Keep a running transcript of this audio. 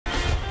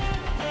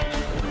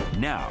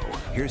Now,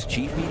 here's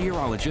Chief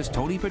Meteorologist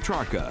Tony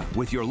Petrarca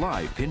with your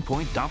live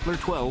Pinpoint Doppler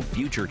 12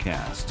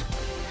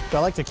 Futurecast. I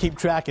like to keep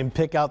track and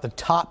pick out the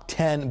top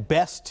 10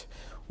 best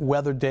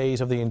weather days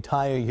of the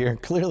entire year.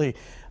 Clearly,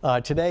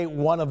 today,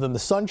 one of them, the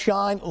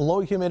sunshine, low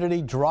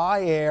humidity,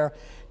 dry air,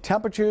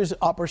 temperatures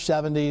upper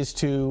 70s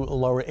to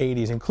lower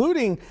 80s,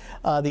 including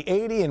the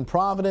 80 in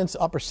Providence,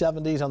 upper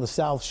 70s on the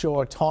South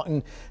Shore.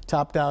 Taunton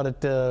topped out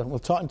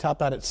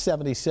at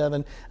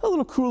 77. A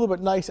little cooler but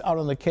nice out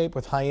on the Cape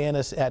with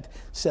Hyannis at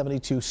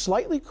 72.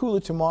 Slightly cooler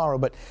tomorrow,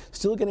 but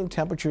still getting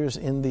temperatures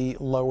in the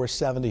lower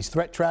 70s.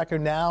 Threat tracker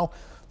now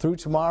through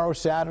tomorrow,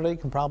 Saturday,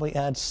 can probably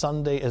add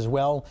Sunday as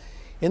well.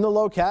 In the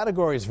low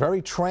categories,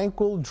 very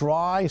tranquil,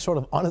 dry, sort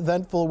of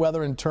uneventful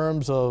weather in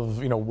terms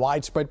of,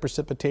 widespread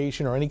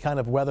precipitation or any kind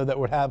of weather that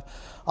would have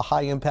a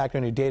high impact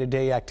on your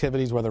day-to-day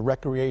activities, whether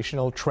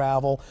recreational,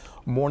 travel,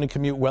 morning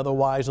commute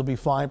weather-wise will be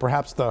fine.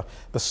 Perhaps the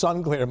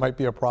sun glare might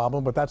be a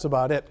problem, but that's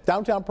about it.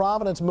 Downtown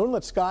Providence,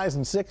 moonlit skies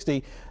and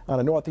 60 on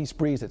a northeast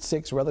breeze at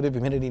 6. Relative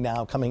humidity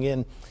now coming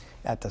in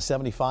at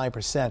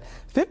 75%.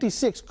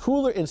 56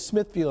 cooler in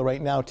Smithfield right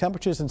now.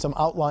 Temperatures in some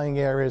outlying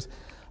areas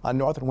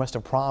north and west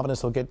of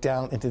Providence will get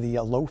down into the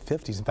low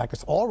 50s. In fact,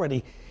 it's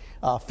already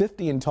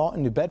 50 in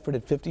Taunton, New Bedford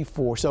at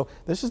 54. So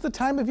this is the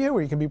time of year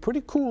where you can be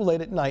pretty cool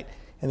late at night,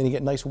 and then you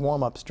get nice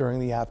warm-ups during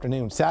the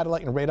afternoon.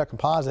 Satellite and radar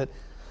composite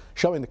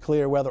showing the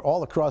clear weather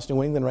all across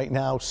New England right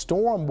now.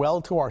 Storm well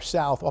to our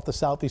south off the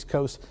southeast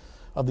coast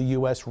of the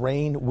U.S.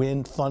 Rain,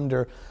 wind,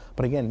 thunder.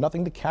 But again,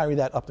 nothing to carry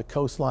that up the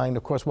coastline.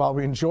 Of course, while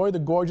we enjoy the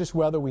gorgeous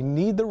weather, we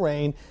need the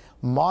rain,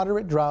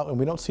 moderate drought, and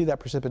we don't see that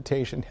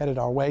precipitation headed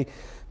our way.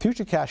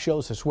 Futurecast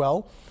shows as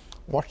well.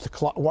 Watch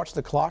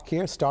the clock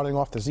here, starting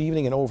off this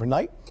evening and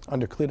overnight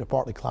under clear to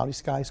partly cloudy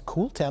skies.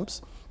 Cool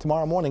temps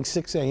tomorrow morning,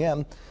 6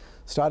 a.m.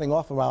 Starting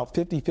off about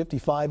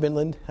 50-55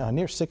 inland,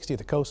 near 60 at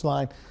the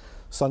coastline.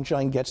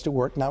 Sunshine gets to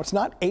work. Now, it's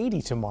not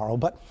 80 tomorrow,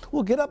 but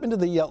we'll get up into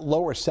the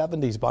lower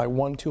 70s by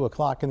 2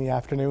 o'clock in the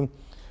afternoon.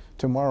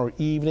 Tomorrow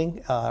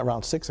evening,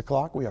 around 6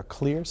 o'clock, we are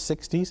clear,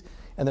 60s.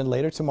 And then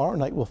later tomorrow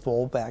night, we'll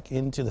fall back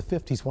into the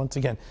 50s once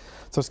again.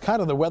 So it's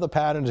kind of the weather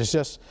pattern is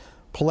just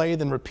play,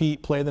 then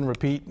repeat,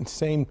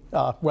 same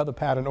weather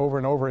pattern over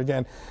and over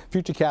again.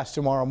 Futurecast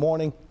tomorrow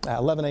morning,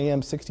 11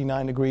 a.m.,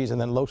 69 degrees, and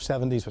then low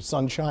 70s with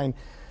sunshine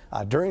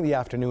during the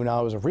afternoon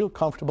hours. A real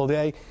comfortable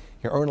day.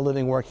 You earn a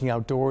living working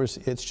outdoors.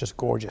 It's just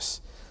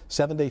gorgeous.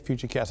 7-day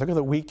Futurecast. Look at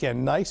the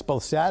weekend. Nice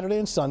both Saturday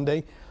and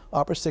Sunday.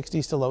 Upper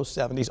 60s to low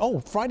 70s. Oh,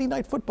 Friday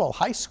night football,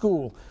 high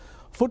school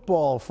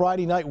football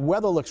Friday night.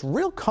 Weather looks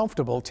real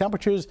comfortable.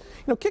 Temperatures,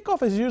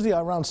 kickoff is usually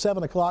around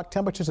 7 o'clock.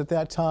 Temperatures at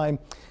that time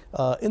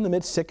in the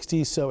mid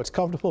 60s, so it's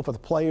comfortable for the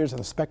players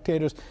and the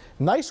spectators.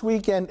 Nice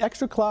weekend.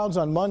 Extra clouds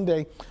on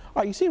Monday.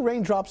 All right, you see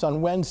raindrops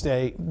on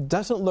Wednesday.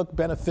 Doesn't look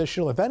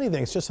beneficial. If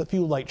anything, it's just a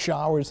few light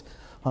showers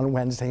on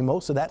Wednesday.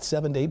 Most of that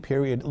 7-day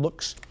period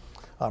looks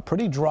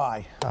pretty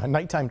dry.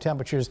 Nighttime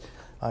temperatures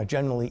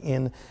generally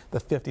in the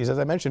 50s. As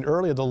I mentioned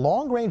earlier, the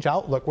long-range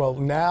outlook, well,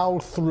 now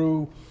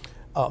through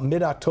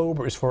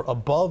mid-October is for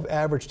above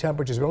average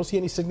temperatures. We don't see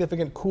any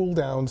significant cool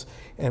downs,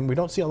 and we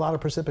don't see a lot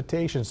of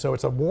precipitation, so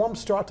it's a warm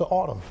start to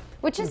autumn.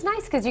 Which is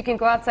nice because you can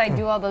go outside and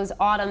do all those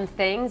autumn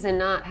things and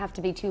not have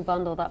to be too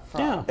bundled up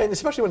for all. And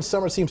especially when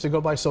summer seems to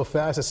go by so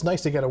fast, it's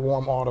nice to get a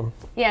warm autumn.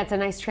 Yeah, it's a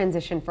nice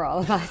transition for all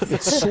of us.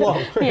 It's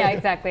slow. Yeah,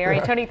 exactly. All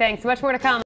right, Tony, thanks. Much more to come.